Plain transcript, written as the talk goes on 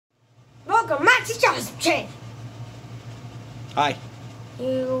welcome back to John's channel. Hi.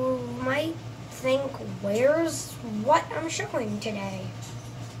 You might think, where's what I'm showing today?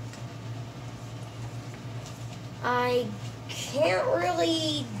 I can't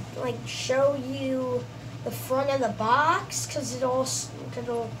really show you the front of the box because it'll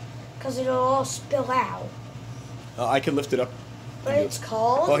all spill out. I can lift it up. But it's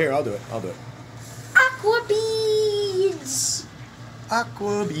called. Oh, here, I'll do it. Aquabeads.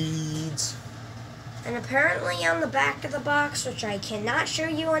 Aquabeads. And apparently on the back of the box, which I cannot show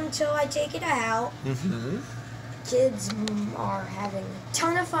you until I take it out, kids are having a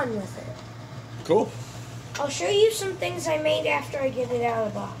ton of fun with it. Cool. I'll show you some things I made after I get it out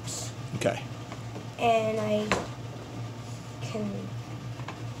of the box. Okay. And I can...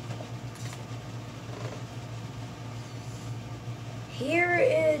 Here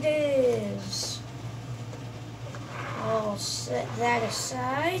it is. I'll set that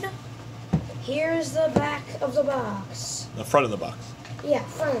aside. Here's the back of the box. The front of the box. Yeah,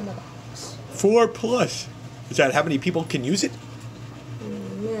 front of the box. 4+. Is that how many people can use it?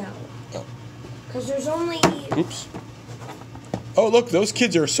 No. Oh. Because there's only... Oops. Oh, look, those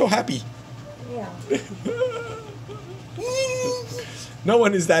kids are so happy. Yeah. No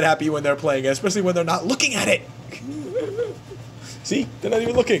one is that happy when they're playing, especially when they're not looking at it. See? They're not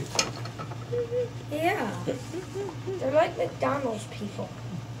even looking. Yeah. They're like McDonald's people.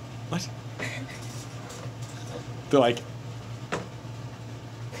 What? They're like,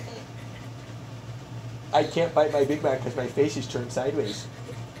 I can't bite my Big Mac because my face is turned sideways.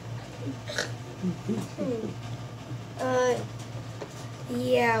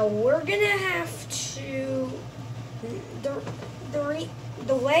 Yeah, we're gonna have to...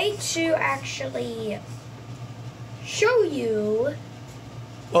 The way to actually show you...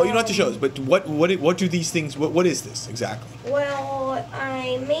 Oh, you don't have to show us, but what do these things, what is this exactly? Well,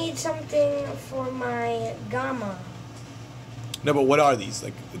 I made something for my gamma. No, but what are these?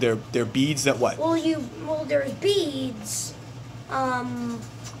 Like, they're beads that what? Well, there's beads. I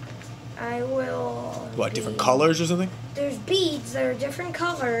will... What, different colors or something? There's beads that are different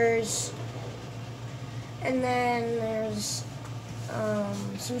colors. And then there's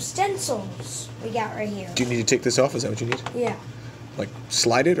some stencils we got right here. Do you need to take this off? Is that what you need? Yeah. Like,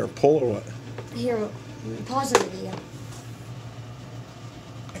 slide it or pull or what? Here, pause the video.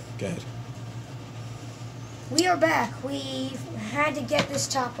 Go ahead. We are back. We had to get this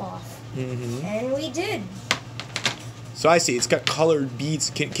top off. And we did. So I see, it's got colored beads.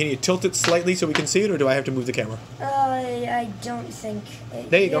 Can you tilt it slightly so we can see it, or do I have to move the camera? I don't think...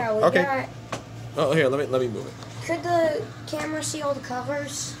 There you go. Okay. Got, oh, here, let me move it. could the camera see all the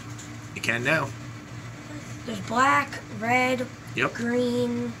colors? It can now. There's black, red, Yep.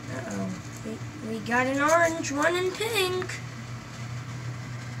 green. We got an orange one and pink.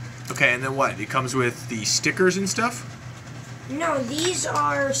 Okay, and then what? It comes with the stickers and stuff? No, these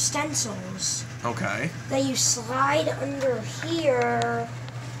are stencils Okay. that you slide under here.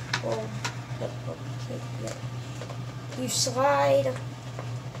 Well, you slide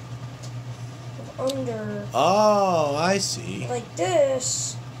under Oh, I see. like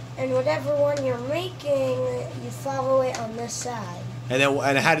this, and whatever one you're making, you follow it on this side.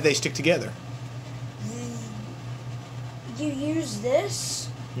 And how do they stick together? You use this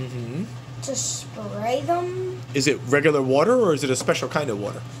to spray them. Is it regular water or is it a special kind of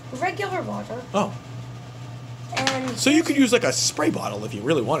water? Regular water. Oh. And So you could use like a spray bottle if you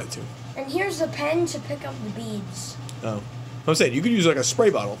really wanted to. And here's the pen to pick up the beads. Oh. I'm saying you could use like a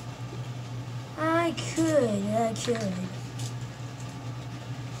spray bottle. I could.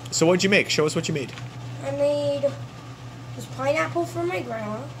 So what'd you make? Show us what you made. I made this pineapple for my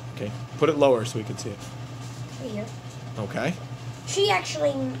grandma. Okay. Put it lower so we can see it. Here. Okay. She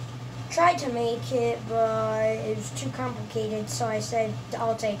actually tried to make it, but it was too complicated, so I said,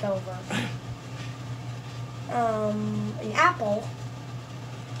 I'll take over. An apple.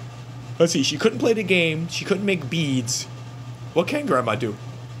 Let's see. She couldn't play the game. She couldn't make beads. What can Grandma do?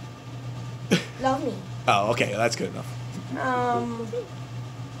 Love me. Oh, okay. That's good enough.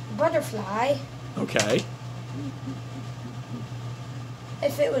 Butterfly. Okay.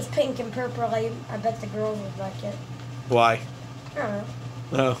 If it was pink and purple, I bet the girls would like it. Why? I don't know.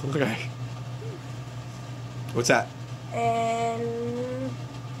 Oh, okay. What's that? And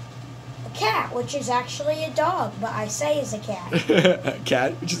a cat, which is actually a dog, but I say is a cat. A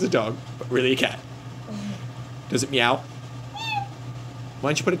cat, which is a dog, but really a cat. Does it meow? Why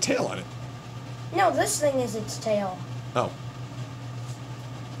don't you put a tail on it? No, this thing is its tail. Oh.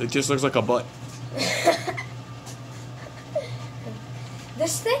 It just looks like a butt.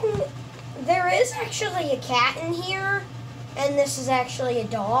 This thing, there is actually a cat in here, And this is actually a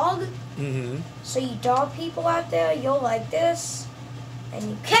dog. Mm-hmm. So you dog people out there, you'll like this. And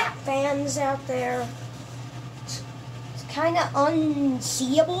you cat fans out there, it's kind of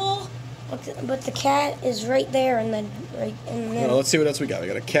unseeable. But the cat is right there, and then right and then. Well, let's see what else we got. I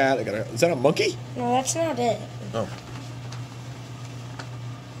got a cat. Is that a monkey? No, that's not it. Oh.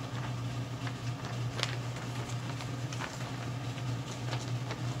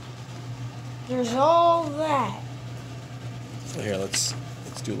 There's all that. So here, let's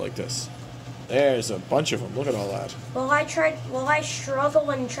do like this. There's a bunch of them. Look at all that. Well, I struggle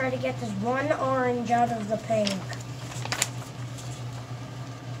and try to get this one orange out of the pink.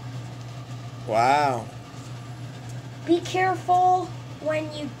 Wow. Be careful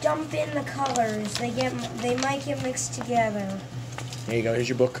when you dump in the colors. They might get mixed together. There you go. Here's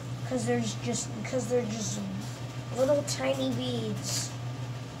your book. Because they're just little tiny beads.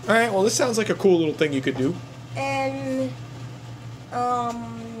 All right. Well, this sounds like a cool little thing you could do. And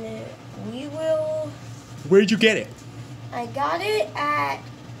we will. Where'd you get it? I got it at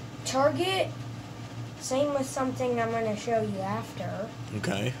Target. Same with something I'm going to show you after.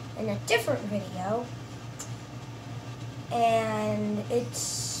 Okay. In a different video. And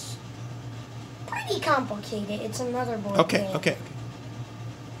it's pretty complicated. It's a motherboard game. Okay.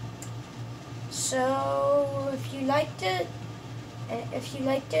 So if you liked it,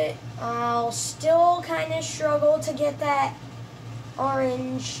 I'll still kind of struggle to get that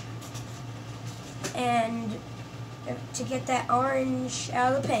orange and to get that orange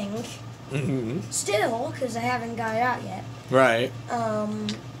out of the pink. Mm-hmm. Still, because I haven't got it out yet. Right.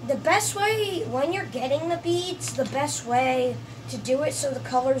 The best way, when you're getting the beads, the best way to do it so the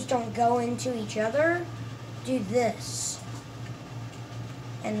colors don't go into each other, do this.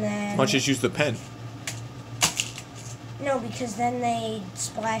 And then... Why don't you just use the pen? No, because then they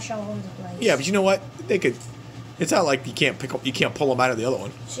splash all over the place. Yeah, but you know what? They could... It's not like you can't pull them out of the other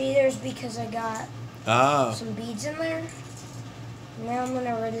one. See, there's because I got some beads in there. Now I'm going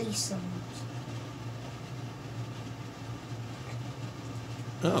to release them.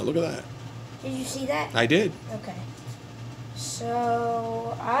 Oh, look at that. Did you see that? I did. Okay.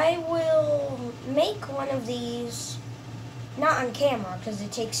 So, I will make one of these, not on camera because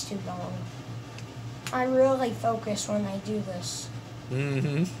it takes too long. I really focus when I do this.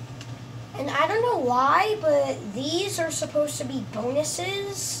 Mm-hmm. And I don't know why, but these are supposed to be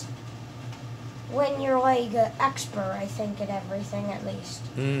bonuses when you're like an expert, I think, at everything at least.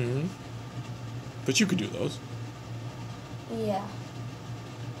 Mm-hmm. But you could do those. Yeah.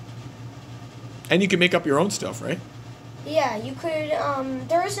 And you can make up your own stuff, right? Yeah, you could,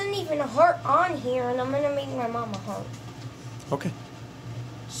 there isn't even a heart on here, and I'm going to make my mom a heart. Okay.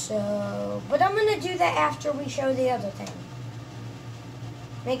 So, but I'm going to do that after we show the other thing.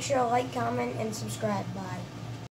 Make sure to like, comment, and subscribe. Bye.